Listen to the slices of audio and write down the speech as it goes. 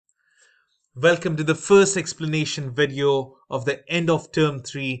Welcome to the first explanation video of the end of term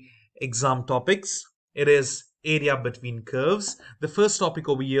 3 exam topics. It is area between curves. The first topic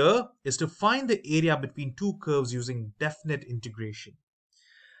over here is to find the area between two curves using definite integration.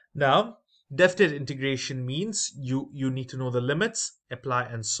 Now, definite integration means you need to know the limits, apply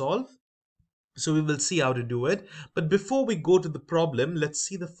and solve. So we will see how to do it. But before we go to the problem, let's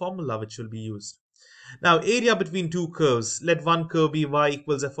see the formula which will be used. Now, area between two curves. Let one curve be y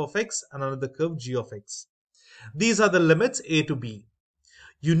equals f of x and another curve g of x. These are the limits a to b.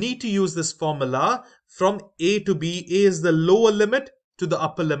 You need to use this formula from a to b. A is the lower limit to the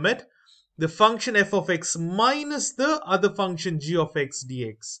upper limit. The function f of x minus the other function g of x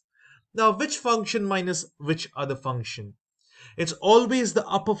dx. Now, which function minus which other function? It's always the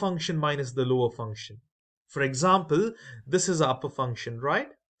upper function minus the lower function. For example, this is the upper function, right?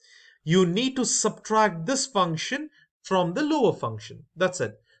 You need to subtract this function from the lower function. That's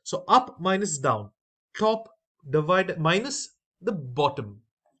it. So up minus down, top divided minus the bottom.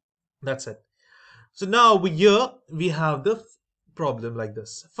 That's it. So now here we have the problem like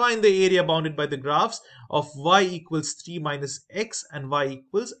this. Find the area bounded by the graphs of y equals 3 minus x and y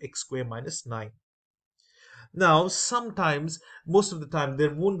equals x square minus 9. Now, sometimes, most of the time,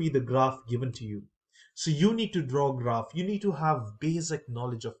 there won't be the graph given to you. So you need to draw graph. You need to have basic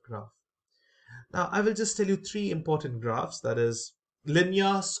knowledge of graph. Now, I will just tell you three important graphs. That is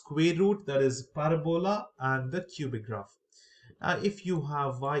linear, square root, that is parabola, and the cubic graph. Now, if you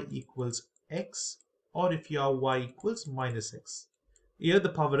have y equals x, or if you have y equals minus x, here the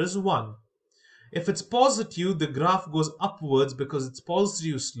power is 1. If it's positive, the graph goes upwards because it's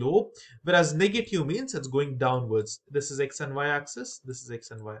positive slope, whereas negative means it's going downwards. This is x and y axis, this is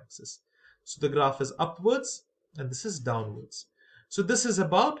x and y axis. So the graph is upwards and this is downwards. So this is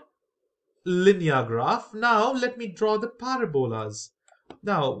about linear graph. Now let me draw the parabolas.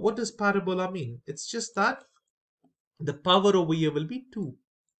 Now what does parabola mean? It's just that the power over here will be 2.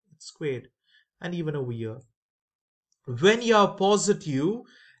 It's squared. And even over here. When you are positive,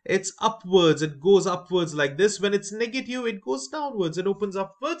 it's upwards, it goes upwards like this. When it's negative, it goes downwards, it opens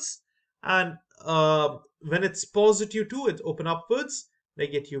upwards. And when it's positive too, it opens upwards.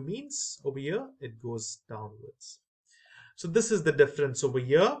 Negative means over here, it goes downwards. So this is the difference over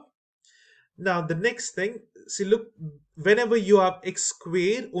here. Now the next thing, see, look, whenever you have x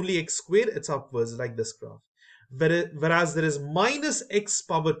squared, only x squared, it's upwards like this graph. Whereas there is minus x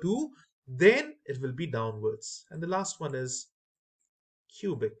power 2, then it will be downwards. And the last one is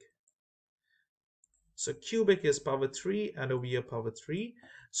cubic. So cubic is power 3 and over here power 3.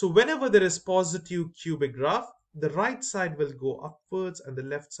 So whenever there is positive cubic graph, the right side will go upwards and the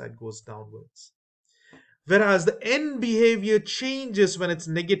left side goes downwards. Whereas the end behavior changes when it's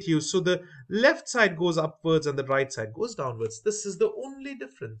negative. So the left side goes upwards and the right side goes downwards. This is the only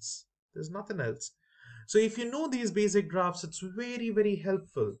difference. There's nothing else. So if you know these basic graphs, it's very, very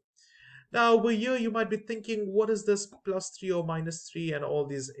helpful. Now over here, you might be thinking, what is this plus 3 or minus 3 and all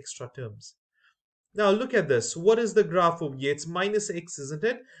these extra terms? Now look at this. What is the graph over here? It's minus x, isn't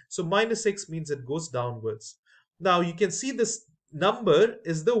it? So minus x means it goes downwards. Now you can see this number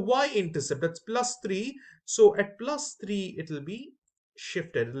is the y-intercept. That's plus 3. So at plus 3, it will be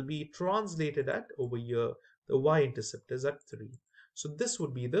shifted. It will be translated at over here. The y-intercept is at 3. So this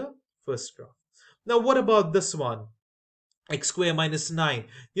would be the first graph. Now what about this one? X square minus 9.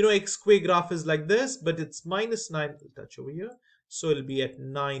 You know, x square graph is like this, but it's minus 9. We'll touch over here. So it'll be at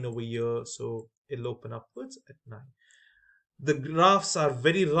 9 over here. So it'll open upwards at 9. The graphs are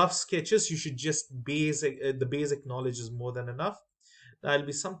very rough sketches. You should just the basic knowledge is more than enough. Now it'll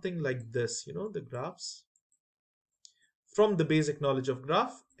be something like this, you know, the graphs. From the basic knowledge of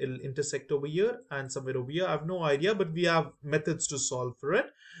graph, it'll intersect over here and somewhere over here. I have no idea, but we have methods to solve for it.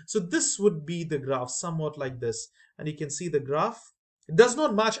 So this would be the graph, somewhat like this. And you can see the graph. It does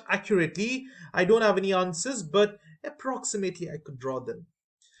not match accurately. I don't have any answers, but approximately I could draw them.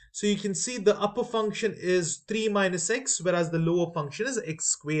 So you can see the upper function is 3 minus x, whereas the lower function is x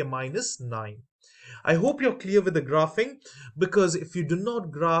square minus 9. I hope you're clear with the graphing, because if you do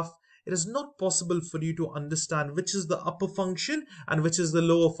not graph, it is not possible for you to understand which is the upper function and which is the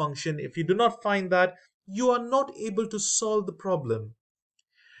lower function. If you do not find that, you are not able to solve the problem.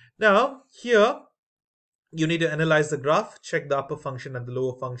 Now, here, you need to analyze the graph, check the upper function and the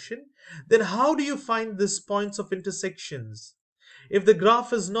lower function. Then how do you find these points of intersections? If the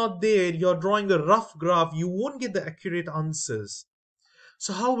graph is not there, you're drawing a rough graph, you won't get the accurate answers.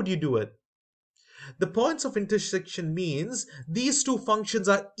 So how would you do it? The points of intersection means these two functions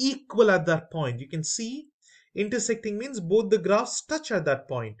are equal at that point. You can see intersecting means both the graphs touch at that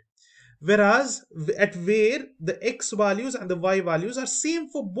point. Whereas at where the x values and the y values are same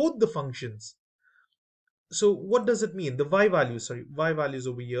for both the functions. So what does it mean? The y values, sorry, y values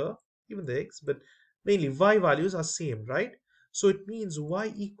over here, even the x, but mainly y values are same, right? So it means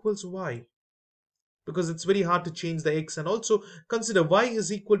y equals y, because it's very hard to change the x. And also consider y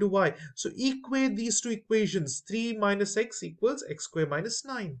is equal to y. So equate these two equations. 3 minus x equals x squared minus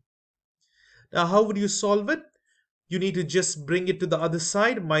 9. Now how would you solve it? You need to just bring it to the other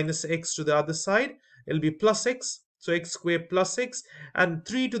side, minus x to the other side. It'll be plus x. So x squared plus x. And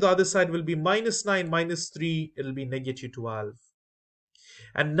 3 to the other side will be minus 9 minus 3. It'll be negative 12.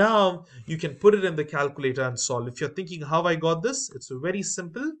 And now you can put it in the calculator and solve. If you're thinking how I got this, it's very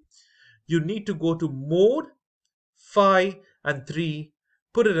simple. You need to go to mode, phi, and 3.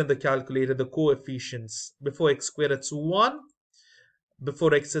 Put it in the calculator, the coefficients. Before x squared, it's 1.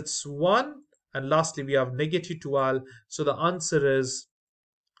 Before x, it's 1. And lastly, we have negative 12. So the answer is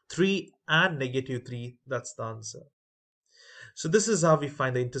 3 and negative 3. That's the answer. So this is how we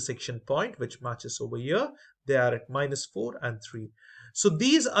find the intersection point, which matches over here. They are at minus 4 and 3. So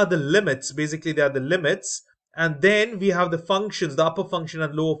these are the limits. Basically, they are the limits. And then we have the functions, the upper function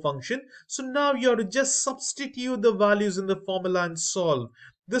and lower function. So now you have to just substitute the values in the formula and solve.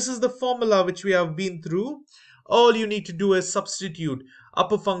 This is the formula which we have been through. All you need to do is substitute.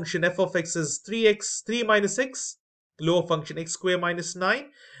 Upper function f of x is 3 minus x. Lower function x squared minus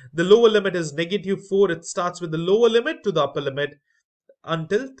 9. The lower limit is negative 4. It starts with the lower limit to the upper limit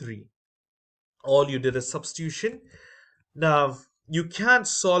until 3. All you did is substitution. Now, you can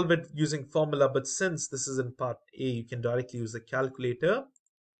solve it using formula, but since this is in part A, you can directly use the calculator.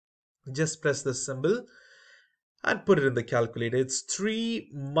 Just press the symbol and put it in the calculator. It's 3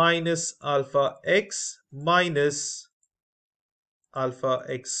 minus alpha x minus alpha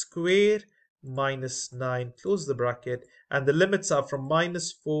x squared minus 9, close the bracket, and the limits are from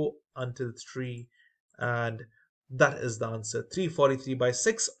minus 4 until 3, and that is the answer, 343 by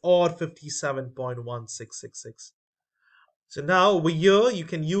 6 or 57.1666. So now over here you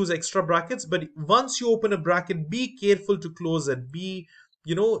can use extra brackets, but once you open a bracket, be careful to close it. Be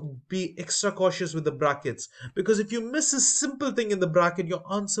extra cautious with the brackets, because if you miss a simple thing in the bracket, your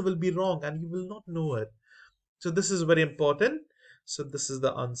answer will be wrong and you will not know it. So this is very important. So this is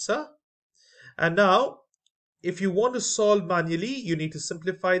the answer. And now, if you want to solve manually, you need to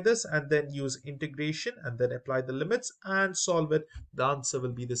simplify this and then use integration and then apply the limits and solve it. The answer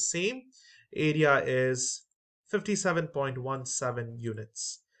will be the same. Area is 57.17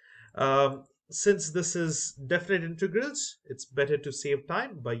 units. Since this is definite integrals, it's better to save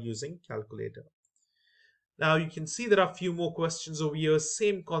time by using calculator. Now you can see there are a few more questions over here.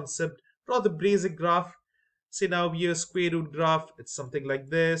 Same concept. Draw the basic graph. Say now here square root graph. It's something like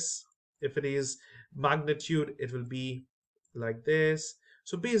this. If it is magnitude, it will be like this.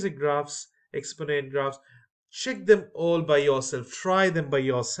 So basic graphs, exponent graphs, check them all by yourself. Try them by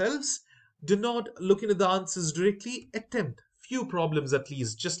yourselves. Do not look into the answers directly. Attempt few problems at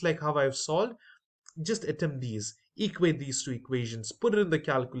least, just like how I've solved. Just attempt these. Equate these two equations. Put it in the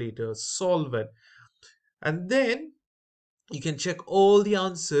calculator. Solve it. And then you can check all the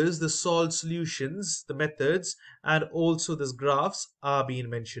answers, the solved solutions, the methods, and also these graphs are being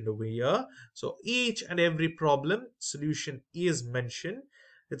mentioned over here. So each and every problem solution is mentioned.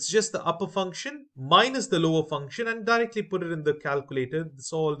 It's just the upper function minus the lower function and directly put it in the calculator.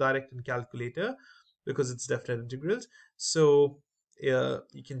 It's all direct in calculator because it's definite integrals. So you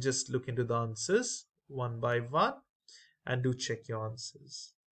can just look into the answers one by one and do check your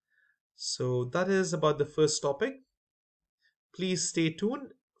answers. So that is about the first topic. Please stay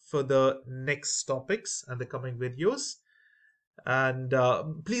tuned for the next topics and the coming videos. And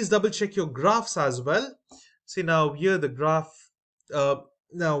please double check your graphs as well. See now here the graph.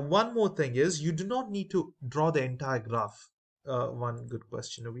 Now one more thing is you do not need to draw the entire graph. One good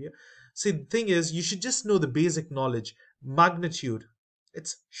question over here. See the thing is you should just know the basic knowledge. Magnitude.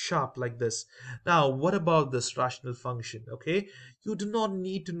 It's sharp like this. Now, what about this rational function? Okay, you do not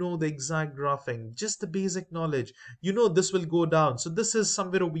need to know the exact graphing, just the basic knowledge. You know this will go down. So this is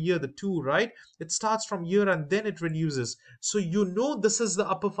somewhere over here, the 2, right? It starts from here and then it reduces. So you know this is the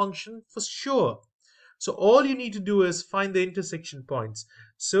upper function for sure. So all you need to do is find the intersection points.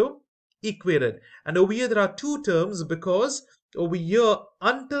 So equate it. And over here there are two terms because over here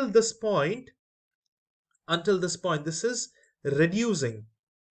until this point, this is reducing.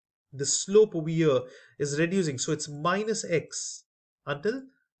 The slope over here is reducing, so it's minus x until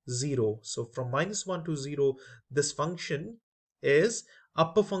 0. So from minus 1 to 0, this function is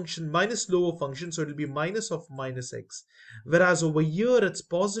upper function minus lower function, so it will be minus of minus x. Whereas over here it's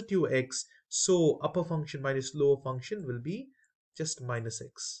positive x, so upper function minus lower function will be just minus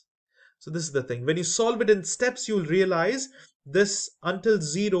x. So this is the thing. When you solve it in steps, you'll realize this until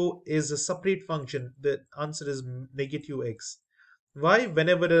 0 is a separate function. The answer is negative x. Why?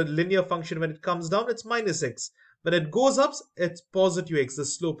 Whenever a linear function, when it comes down, it's minus x. When it goes up, it's positive x. The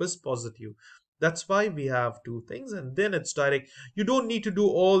slope is positive. That's why we have two things, and then it's direct. You don't need to do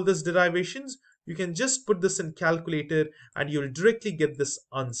all this derivations. You can just put this in calculator and you'll directly get this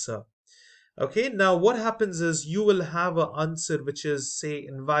answer. Okay, now what happens is you will have an answer which is, say,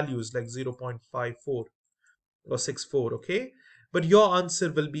 in values like 0.54 or 64, okay? But your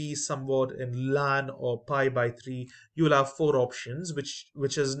answer will be somewhat in ln or pi by 3. You will have four options,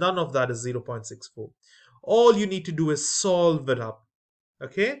 which is none of that is 0.64. All you need to do is solve it up,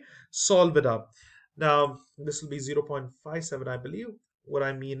 okay? Solve it up. Now, this will be 0.57, I believe. What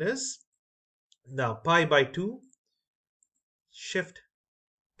I mean is, now pi by 2, shift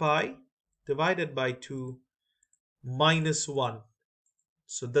pi divided by 2 minus 1.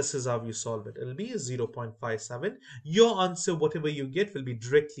 So this is how you solve it. It'll be 0.57. Your answer, whatever you get, will be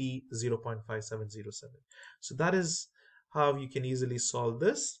directly 0.5707. So that is how you can easily solve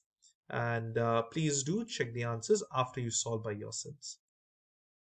this. And please do check the answers after you solve by yourselves.